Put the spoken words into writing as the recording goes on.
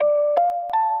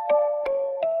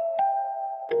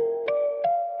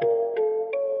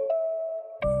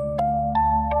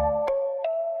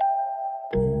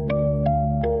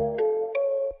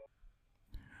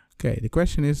Okay, the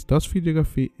question is, does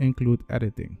videography include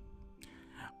editing?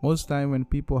 Most time when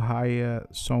people hire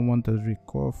someone to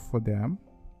record for them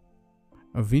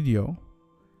a video,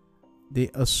 they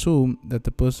assume that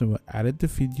the person will edit the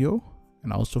video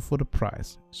and also for the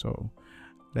price. So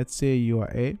let's say you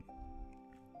are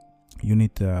you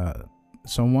need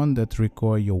someone that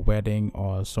record your wedding,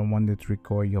 or someone that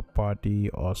record your party,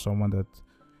 or someone that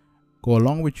go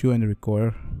along with you and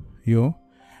record you,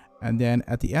 and then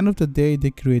at the end of the day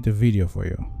they create a video for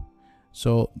you.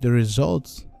 So the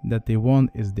results that they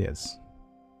want is this.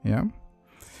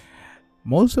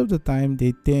 Most of the time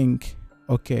they think,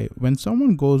 okay, when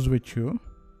someone goes with you,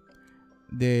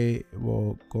 they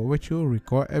will go with you,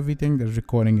 record everything. The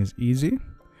recording is easy,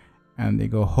 and they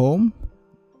go home,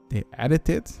 they edit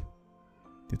it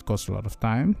costs a lot of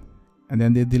time, and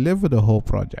then they deliver the whole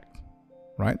project,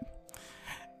 right?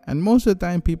 And most of the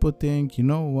time people think, you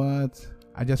know what,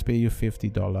 I just pay you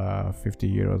 $50, 50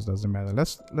 euros, doesn't matter,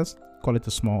 let's call it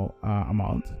a small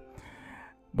amount.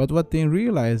 But what they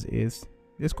realize is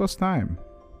this costs time,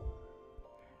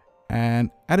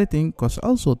 and editing costs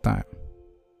also time.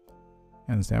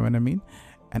 You understand what I mean?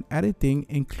 And editing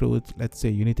includes, let's say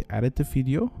you need to edit the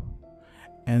video,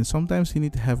 and sometimes you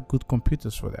need to have good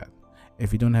computers for that.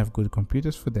 If you don't have good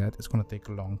computers for that, it's going to take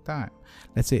a long time.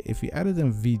 Let's say if you edit a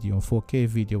video, 4K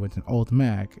video with an old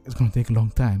Mac, it's going to take a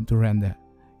long time to render.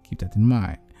 Keep that in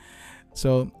mind.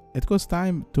 So it costs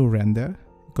time to render,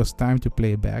 it costs time to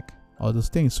play back, all those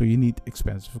things. So you need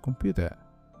expensive computer,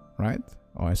 right?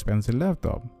 Or expensive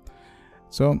laptop.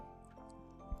 So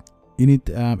you need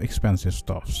expensive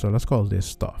stuff. So let's call this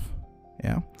stuff.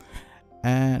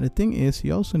 And the thing is,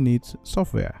 you also need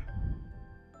software.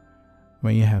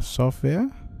 When you have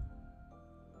software,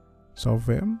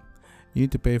 you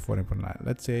need to pay for it per night.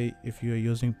 Let's say if you're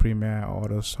using Premiere or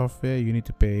other software, you need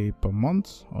to pay per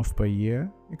month or per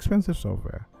year. Expensive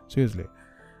software, seriously.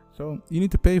 So you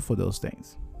need to pay for those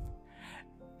things.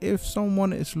 If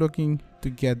someone is looking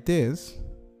to get this,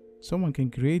 someone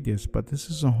can create this, but this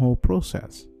is a whole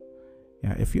process.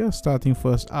 If you're starting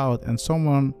first out and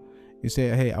someone, you say,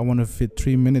 hey, I want to fit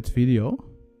 3-minute video,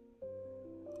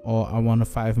 or I want a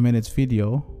 5-minute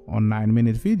video or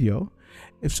 9-minute video.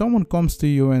 If someone comes to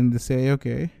you and they say,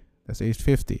 okay, let's say it's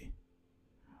 50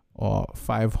 or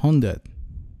 500,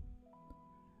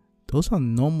 those are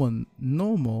normal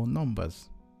numbers.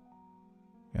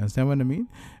 You understand what I mean?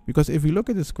 Because if you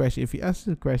look at this question, if you ask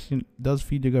the question, does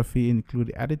videography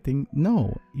include editing?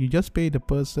 No, you just pay the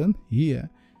person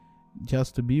here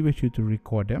just to be with you to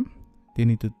record them. They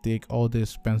need to take all the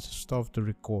expensive stuff to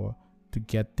record, to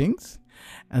get things.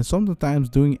 And sometimes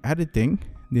doing editing,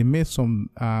 they made some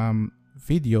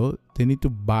video, they need to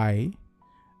buy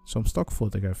some stock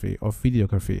photography or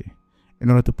videography in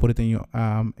order to put it in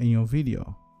your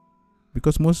video,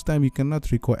 because most of the time you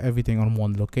cannot record everything on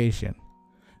one location.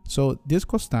 So this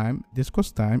costs time,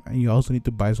 and you also need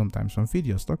to buy sometimes some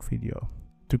video, stock video,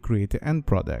 to create the end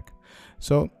product.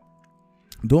 So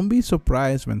don't be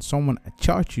surprised when someone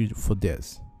charges you for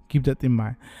this. Keep that in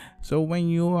mind. So when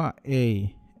you are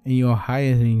you're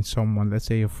hiring someone, let's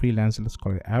say a freelancer, let's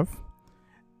call it F,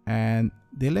 and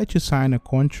they let you sign a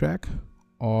contract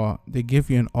or they give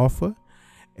you an offer,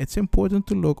 it's important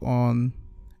to look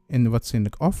in what's in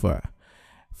the offer.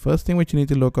 First thing what you need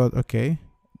to look at, okay,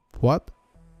 what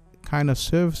kind of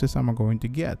services am I going to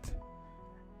get?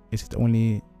 Is it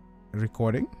only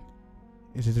recording?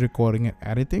 Is it recording and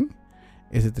editing?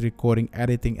 Is it recording,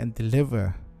 editing, and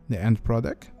deliver the end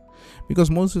product? Because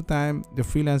most of the time the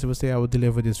freelancer will say, I will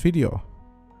deliver this video,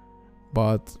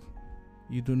 but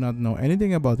you do not know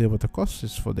anything about it, what the cost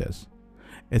is for this.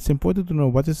 It's important to know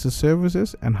what is the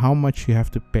services and how much you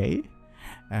have to pay.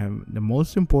 And the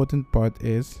most important part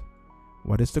is,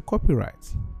 what is the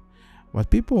copyright?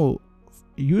 What people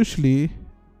usually,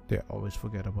 they always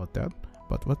forget about that,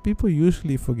 but what people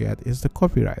usually forget is the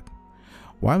copyright.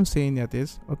 Why I'm saying that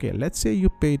is, okay, let's say you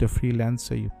pay the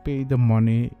freelancer, you pay the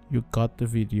money, you got the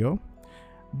video,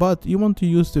 but you want to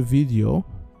use the video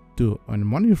to earn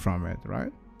money from it,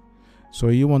 right? So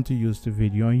you want to use the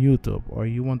video on YouTube, or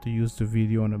you want to use the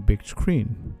video on a big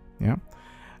screen.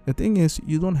 The thing is,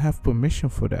 you don't have permission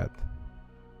for that,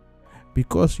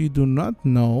 because you do not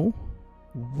know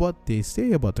what they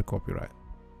say about the copyright.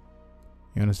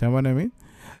 You understand what I mean?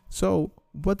 So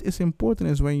what is important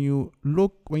is when you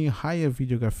hire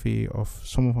videography or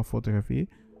some of our photography,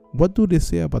 what do they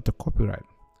say about the copyright?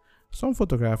 Some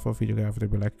photographer or videographer, they'll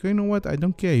be like, you know what, I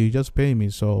don't care, you just pay me,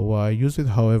 so use it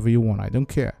however you want, I don't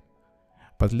care.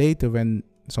 But later when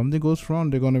something goes wrong,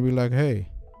 they're gonna be like, hey,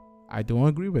 I don't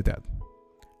agree with that,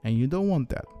 and you don't want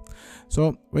that.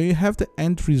 So when you have the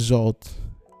end result,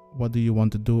 what do you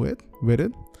want to do with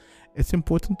it? it's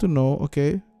important to know,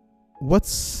 okay,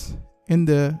 what's in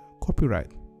the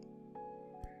copyright.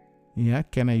 Yeah,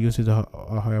 can I use it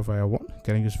however I want?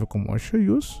 Can I use it for commercial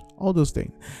use? All those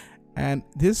things. And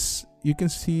this, you can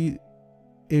see,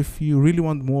 if you really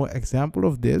want more example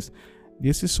of this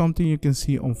is something you can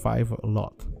see on Fiverr a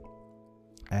lot.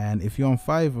 And if you're on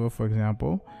Fiverr, for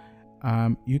example,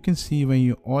 you can see when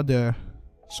you order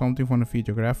something from a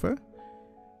videographer,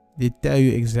 they tell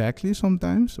you exactly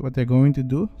sometimes what they're going to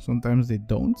do. Sometimes they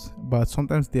don't, but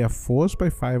sometimes they are forced by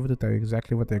Fiverr to tell you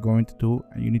exactly what they're going to do,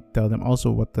 and you need to tell them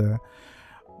also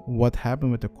what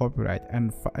happened with the copyright.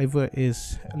 And Fiverr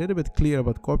is a little bit clear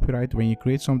about copyright. When you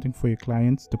create something for your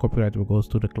clients, the copyright will go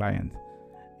to the client.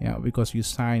 Yeah, because you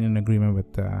sign an agreement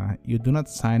with you do not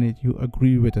sign it, you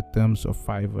agree with the terms of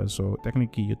Fiverr, so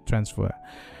technically you transfer.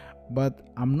 But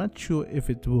I'm not sure if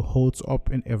it will holds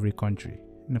up in every country,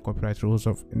 in the copyright rules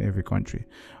of in every country.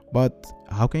 But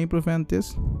how can you prevent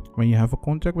this? When you have a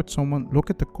contract with someone,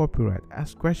 look at the copyright,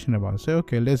 ask question about it. Say,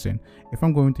 okay, listen, if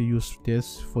I'm going to use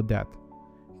this for that,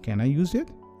 can I use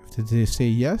it? If they say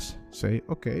yes, say,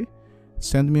 okay,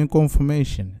 send me a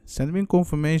confirmation. Send me a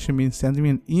confirmation means send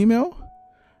me an email,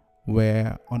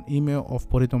 where on email of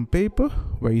put it on paper,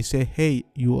 where you say, hey,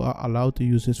 you are allowed to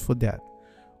use this for that.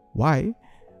 Why?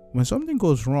 When something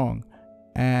goes wrong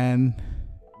and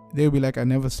they'll be like, I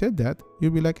never said that,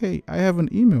 you'll be like, hey, I have an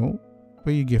email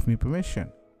where you give me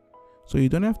permission. So you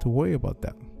don't have to worry about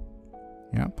that.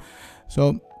 Yeah.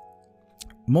 So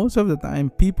most of the time,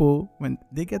 people, when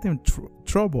they get in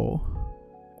trouble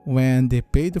when they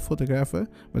pay the photographer,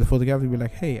 but the photographer will be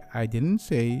like, hey, I didn't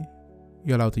say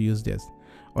you're allowed to use this.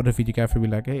 Or the videographer will be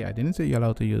like, hey, I didn't say you're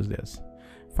allowed to use this.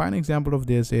 Fine example of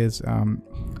this is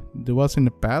there was in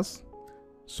the past,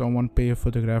 someone paid a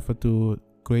photographer to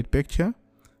create picture.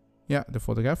 Yeah, the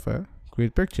photographer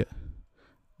create picture.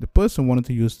 The person wanted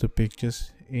to use the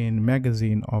pictures in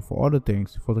magazine or for other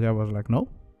things. The photographer was like, no,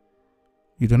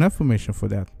 you don't have permission for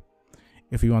that.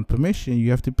 If you want permission,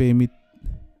 you have to pay me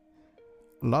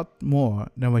a lot more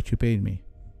than what you paid me.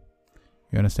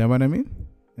 You understand what I mean?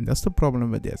 And that's the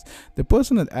problem with this. The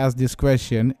person that asked this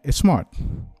question is smart.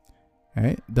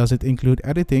 Right? Does it include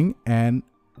editing, and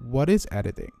what is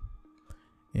editing?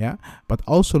 Yeah, but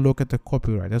also look at the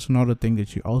copyright. That's another thing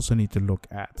that you also need to look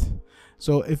at.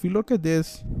 So if you look at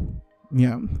this,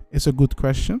 yeah, it's a good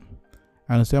question.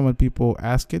 I understand when people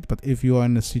ask it, but if you are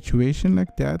in a situation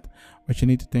like that, what you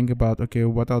need to think about, okay,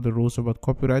 what are the rules about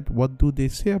copyright? What do they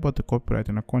say about the copyright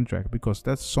in a contract? Because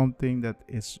that's something that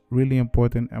is really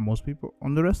important, and most people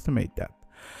underestimate that.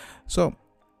 So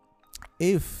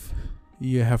if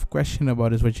you have question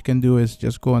about this, what you can do is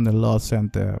just go on the Law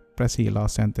Center, press here Law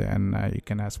Center, and you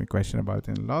can ask me question about it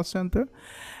in the Law Center.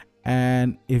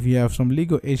 And if you have some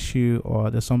legal issue or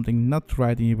there's something not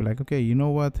right, and you be like, okay, you know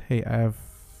what, hey,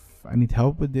 I need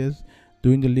help with this.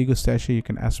 During the legal session, you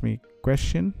can ask me a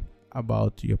question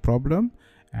about your problem,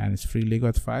 and it's free legal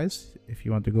advice. If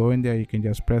you want to go in there, you can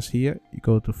just press here, you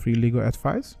go to free legal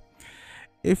advice.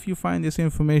 If you find this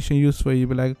information useful, you'll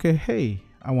be like, okay, hey,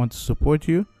 I want to support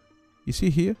you. You see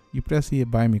here, you press here,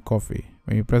 buy me coffee.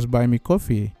 When you press buy me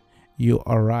coffee, you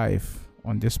arrive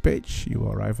on this page. You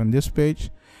arrive on this page.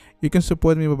 You can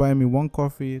support me by buying me 1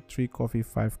 coffee, 3 coffee,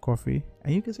 5 coffee,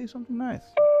 and you can say something nice.